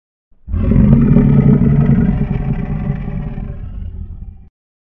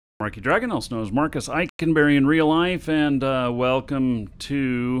Markee Dragon, also known as Marcus Eikenberry in real life, and welcome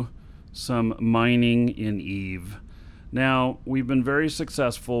to some mining in Eve. Now, we've been very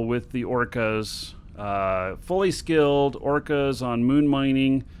successful with the orcas. Fully skilled orcas on moon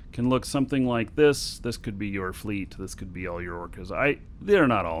mining can look something like this. This could be your fleet. This could be all your orcas. They're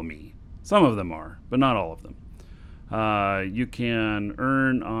not all me. Some of them are, but not all of them. You can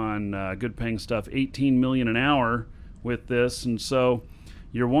earn on good paying stuff 18 million an hour with this, and so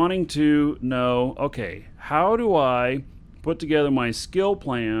you're wanting to know, okay, how do I put together my skill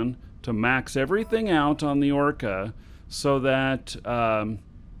plan to max everything out on the orca so that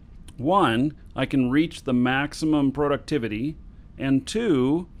one, I can reach the maximum productivity, and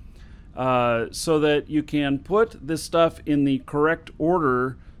two, so that you can put this stuff in the correct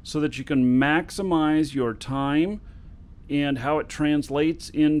order so that you can maximize your time and how it translates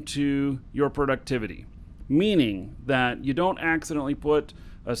into your productivity. Meaning that you don't accidentally put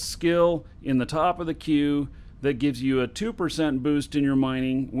a skill in the top of the queue that gives you a 2% boost in your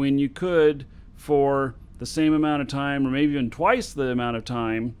mining when you could, for the same amount of time or maybe even twice the amount of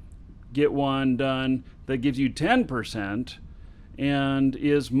time, get one done that gives you 10% and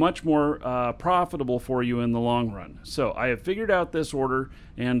is much more profitable for you in the long run. So I have figured out this order,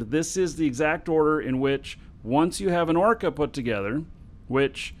 and this is the exact order in which, once you have an orca put together,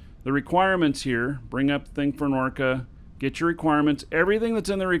 which the requirements here, bring up the thing for an orca, get your requirements, everything that's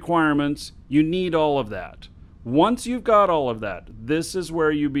in the requirements, you need all of that. Once you've got all of that, this is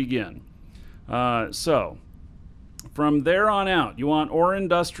where you begin. So from there on out, you want Ore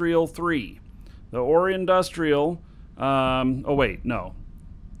Industrial 3. The Ore Industrial, oh wait, no,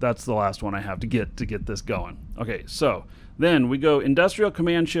 that's the last one I have to get this going. Okay, so then we go Industrial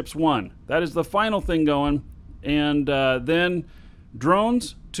Command Ships 1. That is the final thing going, and then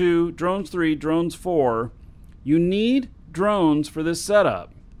Drones 2, Drones 3, Drones 4. You need drones for this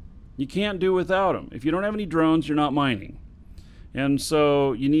setup. You can't do without them. If you don't have any drones, you're not mining. And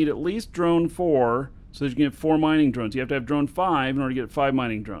so you need at least drone 4 so that you can get 4 mining drones. You have to have drone 5 in order to get 5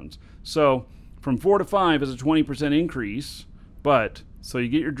 mining drones. So from 4 to 5 is a 20% increase, but so you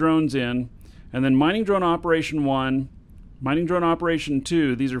get your drones in, and then mining drone operation 1, mining drone operation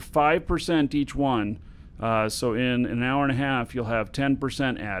 2, these are 5% each one. So in an hour and a half, you'll have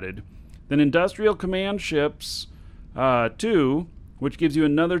 10% added. Then Industrial Command Ships 2, which gives you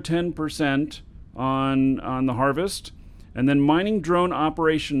another 10% on the harvest. And then Mining Drone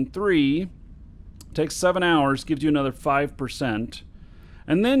Operation 3 takes 7 hours, gives you another 5%.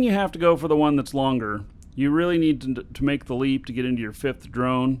 And then you have to go for the one that's longer. You really need to make the leap to get into your 5th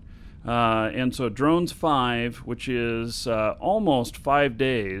drone. And so Drones 5, which is almost 5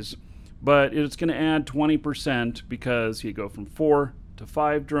 days, but it's going to add 20% because you go from 4 to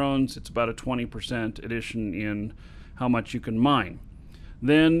 5 drones. It's about a 20% addition in how much you can mine.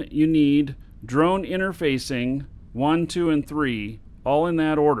 Then you need drone interfacing 1, 2, and 3, all in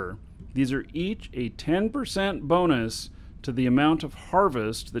that order. These are each a 10% bonus to the amount of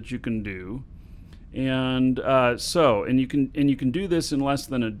harvest that you can do. And you can do this in less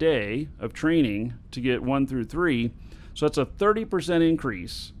than a day of training to get 1 through 3. So that's a 30%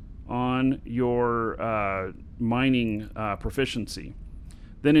 increase on your mining proficiency.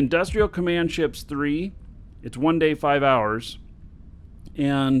 Then Industrial Command Ships 3, it's 1 day, 5 hours,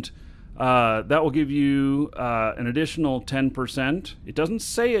 and that will give you an additional 10%. It doesn't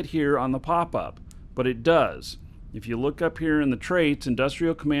say it here on the pop-up, but it does. If you look up here in the traits,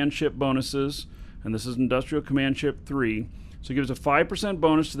 Industrial Command Ship bonuses, and this is Industrial Command Ship 3, so it gives a 5%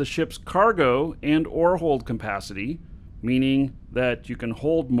 bonus to the ship's cargo and ore hold capacity, meaning that you can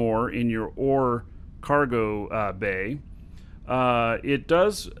hold more in your ore cargo bay. It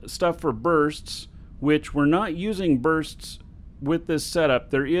does stuff for bursts, which we're not using bursts with this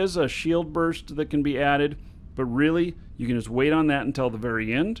setup. There is a shield burst that can be added, but really you can just wait on that until the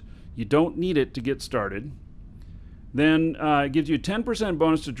very end. You don't need it to get started. Then it gives you a 10%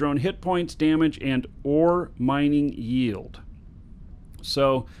 bonus to drone hit points, damage, and ore mining yield.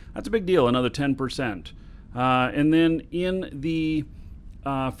 So that's a big deal, another 10%. And then in the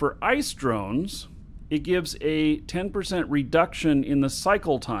for ice drones, it gives a 10% reduction in the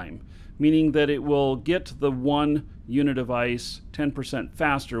cycle time, meaning that it will get the 1 unit of ice 10%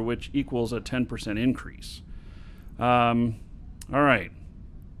 faster, which equals a 10% increase. All right.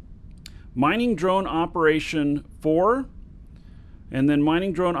 Mining Drone Operation 4, and then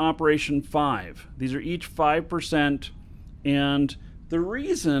Mining Drone Operation 5. These are each 5%, and the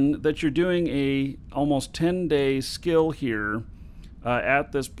reason that you're doing a almost 10-day skill here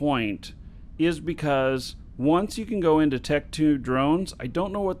at this point is because once you can go into Tech 2 drones, I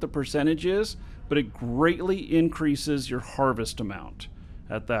don't know what the percentage is, but it greatly increases your harvest amount.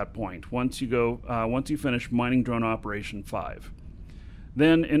 at that point once you finish mining drone operation 5.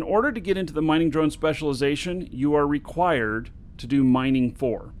 Then in order to get into the mining drone specialization, you are required to do mining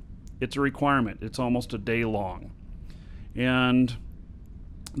 4. It's a requirement. It's almost a day long. And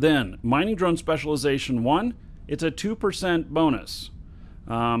then mining drone specialization 1, it's a 2% bonus.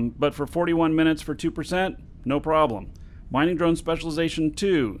 But for 41 minutes for 2%, no problem. Mining drone specialization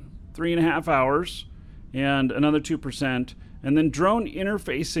 2, 3.5 hours and another 2%. And then drone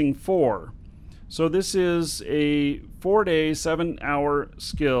interfacing 4. So this is a 4-day, 7-hour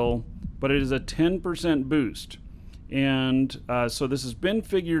skill, but it is a 10% boost. And so this has been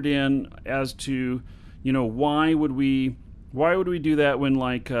figured in as to, why would we do that when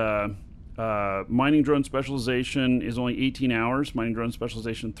mining drone specialization is only 18 hours, mining drone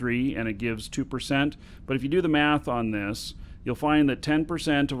specialization 3, and it gives 2%. But if you do the math on this, you'll find that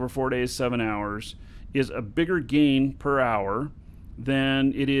 10% over 4 days, 7 hours is a bigger gain per hour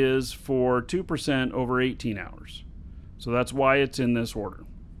than it is for 2% over 18 hours. So that's why it's in this order.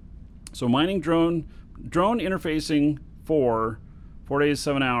 So mining drone interfacing 4 days,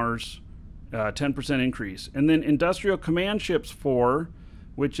 7 hours, 10% increase. And then industrial command ships 4,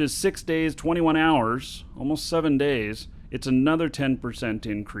 which is 6 days, 21 hours, almost 7 days, it's another 10%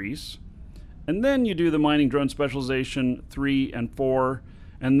 increase. And then you do the mining drone specialization 3 and 4,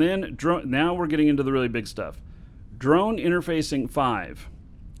 and then now we're getting into the really big stuff. Drone interfacing 5.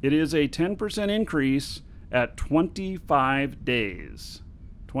 It is a 10% increase at 25 days.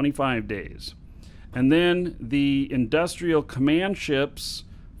 25 days. And then the industrial command ships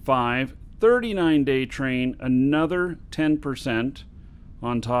 5, 39-day train, another 10%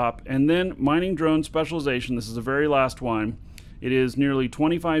 on top. And then mining drone specialization, this is the very last one. It is nearly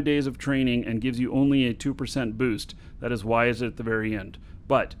 25 days of training and gives you only a 2% boost. That is why it's at the very end.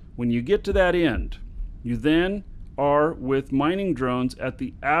 But when you get to that end, you then are with mining drones at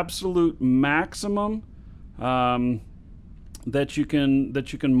the absolute maximum that you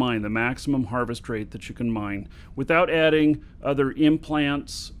can mine, the maximum harvest rate that you can mine, without adding other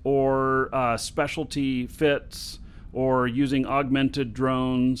implants or specialty fits or using augmented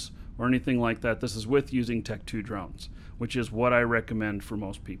drones or anything like that. This is with using Tech 2 drones, which is what I recommend for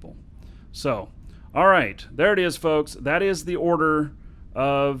most people. So, all right, there it is, folks. That is the order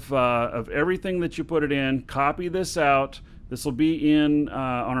of everything that you put it in. Copy this out. This will be in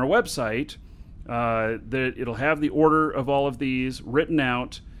on our website. That it'll have the order of all of these written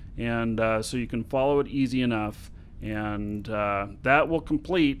out, and so you can follow it easy enough, and that will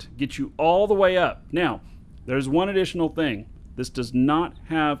get you all the way up. Now, there's one additional thing. This does not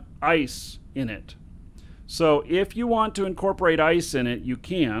have ice in it. So if you want to incorporate ice in it, you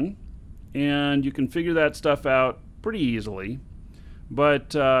can, and you can figure that stuff out pretty easily. But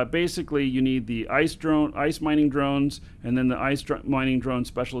basically, you need the ice mining drones, and then the ice mining drone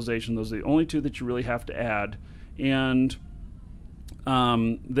specialization. Those are the only two that you really have to add. And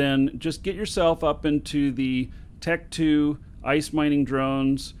then just get yourself up into the Tech 2 ice mining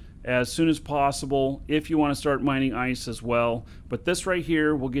drones as soon as possible if you want to start mining ice as well. But this right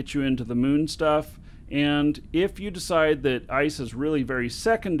here will get you into the moon stuff. And if you decide that ice is really very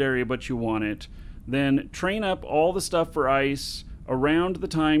secondary but you want it, then train up all the stuff for ice around the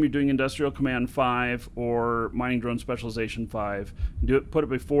time you're doing Industrial Command 5 or Mining Drone Specialization 5. Put it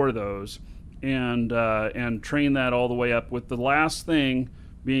before those, and train that all the way up, with the last thing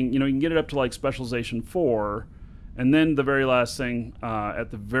being, you can get it up to like Specialization 4, and then the very last thing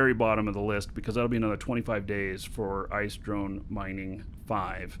at the very bottom of the list, because that'll be another 25 days for Ice Drone Mining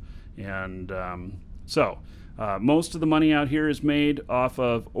 5. And so most of the money out here is made off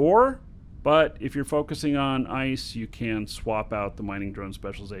of ore. But if you're focusing on ice, you can swap out the mining drone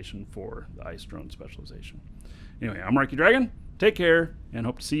specialization for the ice drone specialization. Anyway, I'm Markee Dragon. Take care, and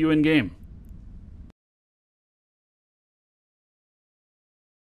hope to see you in game.